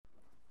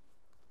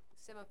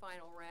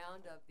semifinal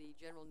round of the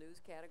general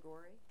news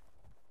category.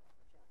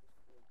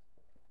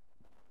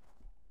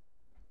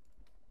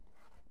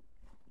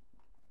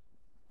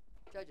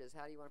 Judges,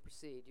 how do you want to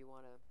proceed? Do you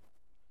want to?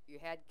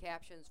 You had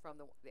captions from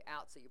the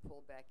outs that you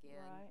pulled back in.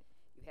 Right.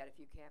 You had a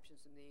few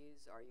captions from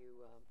these. Are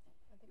you?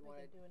 I think you we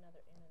want could do another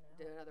in and out.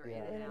 do another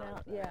In and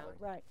out. Yeah. round?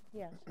 Right.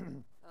 Yes.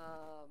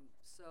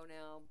 So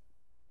now,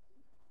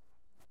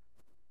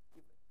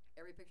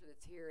 every picture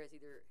that's here has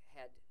either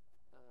had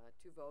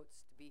 2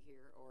 votes to be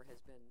here or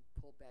has been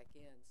pulled back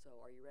in.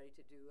 So are you ready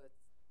to do a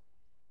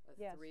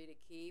Yes. 3 to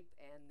keep?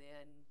 And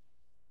then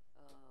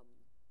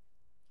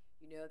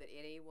you know that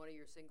any one of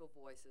your single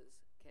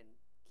voices can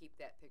keep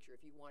that picture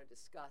if you want to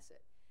discuss it.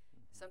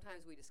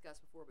 Sometimes we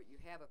discuss before, but you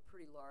have a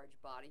pretty large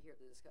body here.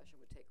 The discussion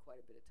would take quite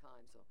a bit of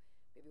time, so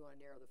maybe you want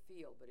to narrow the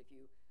field. But if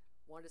you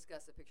want to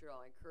discuss the picture at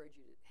all, I encourage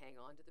you to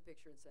hang on to the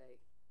picture and say,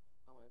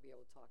 I want to be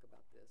able to talk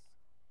about this.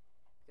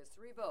 Because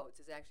 3 votes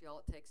is actually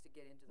all it takes to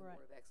get into the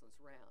Right. Board of Excellence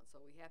round. So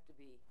we have to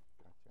be,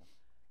 Gotcha.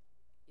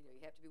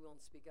 you have to be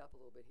willing to speak up a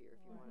little bit here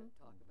if you want to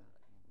talk about it.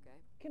 Okay?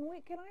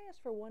 Can I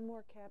ask for one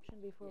more caption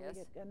before Yes.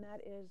 we get? And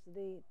that is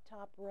the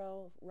top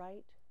row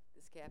right.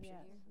 This caption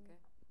Yes. here.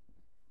 Okay.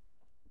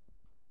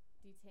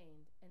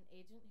 Detained. An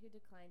agent who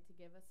declined to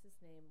give us his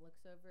name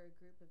looks over a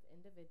group of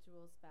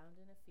individuals found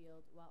in a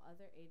field while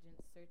other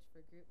agents search for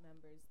group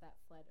members that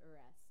fled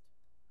arrest.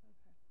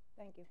 Okay.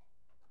 Thank you.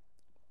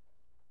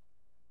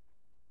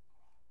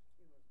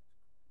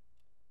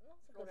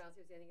 Scroll down and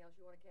see if there's anything else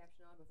you want to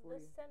caption on before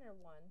The you center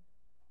one.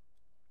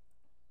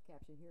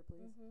 caption here,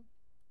 please.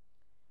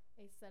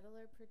 A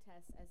settler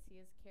protests as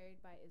he is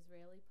carried by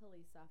Israeli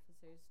police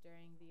officers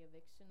during the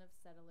eviction of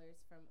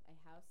settlers from a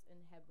house in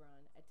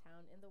Hebron, a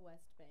town in the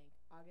West Bank,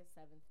 August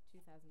 7th,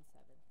 2007.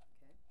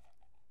 Okay.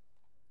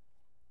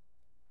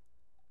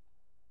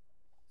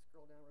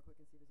 Scroll down real quick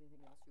and see if there's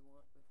anything else you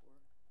want before.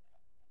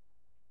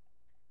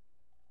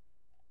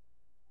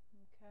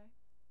 Okay.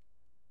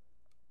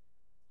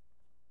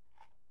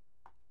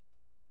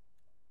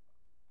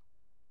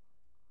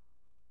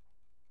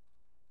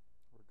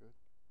 We're good.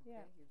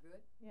 Yeah. Okay, you're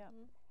good? Yeah.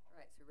 All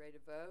right, so ready to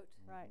vote?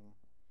 Right.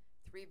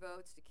 3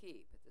 votes to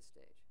keep at this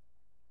stage.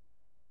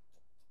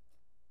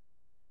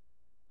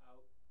 Out.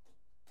 Out.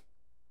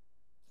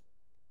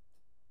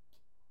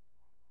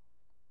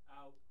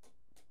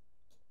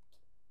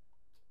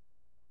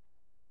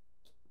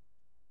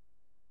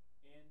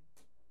 In.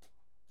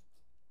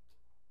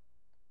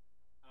 Out.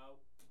 Out.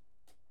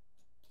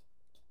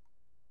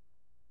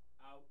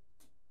 Out.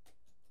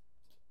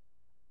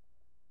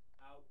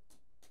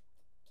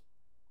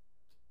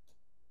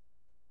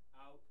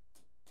 Out.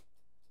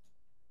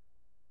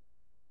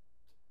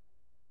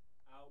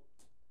 Out.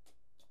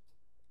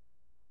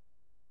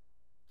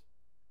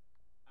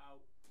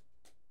 Out.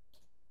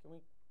 Can we?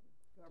 You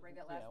want to bring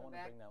that Yeah, last I one want to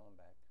back? bring that one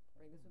back.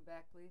 Bring this one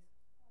back, please.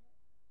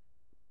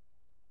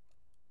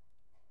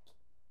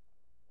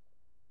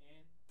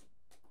 In.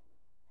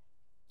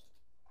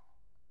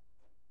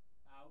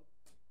 Out.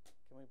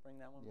 Can we bring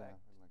that one Yeah, back?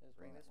 I'd like to as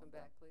Bring well? this one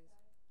back, please.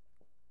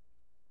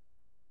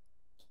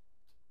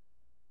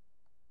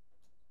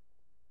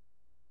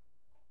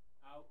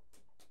 Out.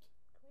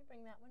 Can we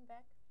bring that one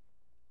back?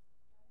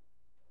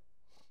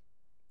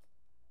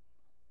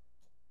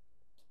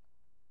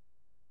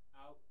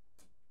 Out.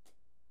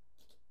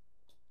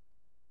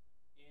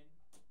 In.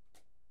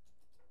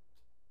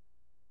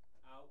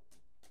 Out.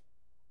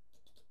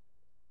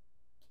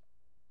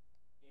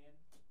 In. In.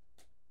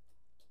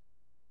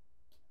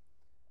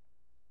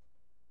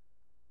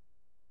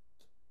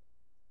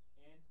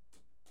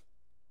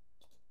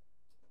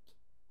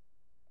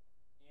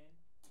 In.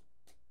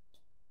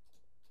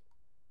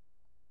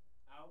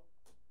 Out.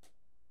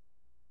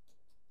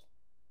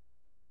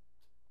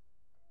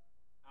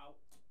 Out.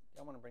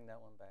 I want to bring that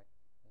one back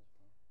as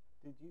well.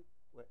 Did you?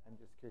 I'm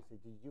just curious.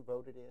 Did you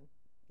vote it in?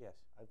 Yes.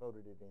 I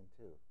voted it in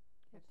too.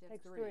 Have to have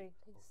Takes 3. 3.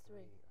 Takes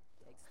 3.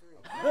 Takes 3.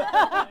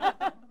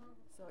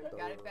 So you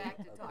got it back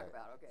to talk Okay.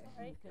 about. Okay.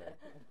 Right.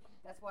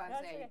 That's why I'm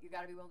That's saying okay. you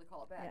got to be willing to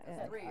call it back. Yeah,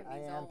 Because yeah. 3 it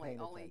I means am only, paying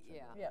attention.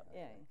 yeah. Yeah.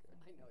 Yeah.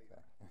 I know you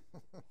are.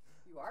 Okay.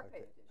 You are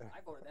paying Okay. attention. I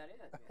voted that in.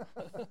 Yeah.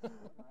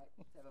 All right.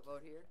 Let's have a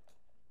vote here.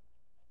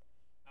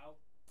 Out.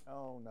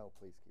 Oh no!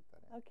 Please keep that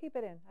in. I'll keep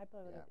it in. I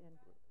put Yeah. it in.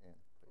 In.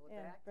 Pull it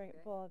In. back. Bring okay.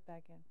 it. Pull it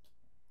back in.